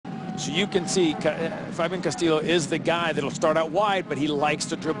So you can see Fabian Castillo is the guy that'll start out wide, but he likes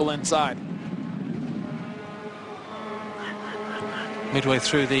to dribble inside. Midway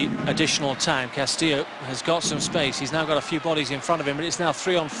through the additional time, Castillo has got some space. He's now got a few bodies in front of him, but it's now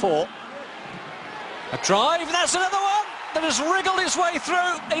 3 on 4. A drive, that's another one that has wriggled its way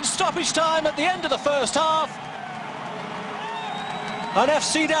through in stoppage time at the end of the first half. And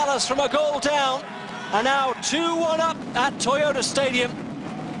FC Dallas from a goal down, and now 2-1 up at Toyota Stadium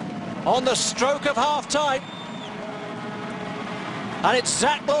on the stroke of half-time. And it's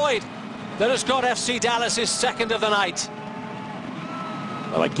Zach Lloyd that has got FC Dallas his second of the night.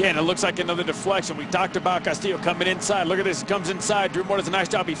 Well, again, it looks like another deflection. We talked about Castillo coming inside. Look at this. He comes inside. Drew Moore does a nice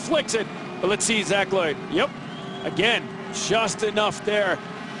job. He flicks it. But let's see Zach Lloyd. Yep. Again, just enough there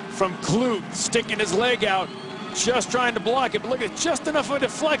from Clute sticking his leg out, just trying to block it. But look at it. Just enough of a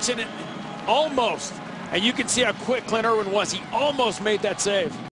deflection. Almost. And you can see how quick Clint Irwin was. He almost made that save.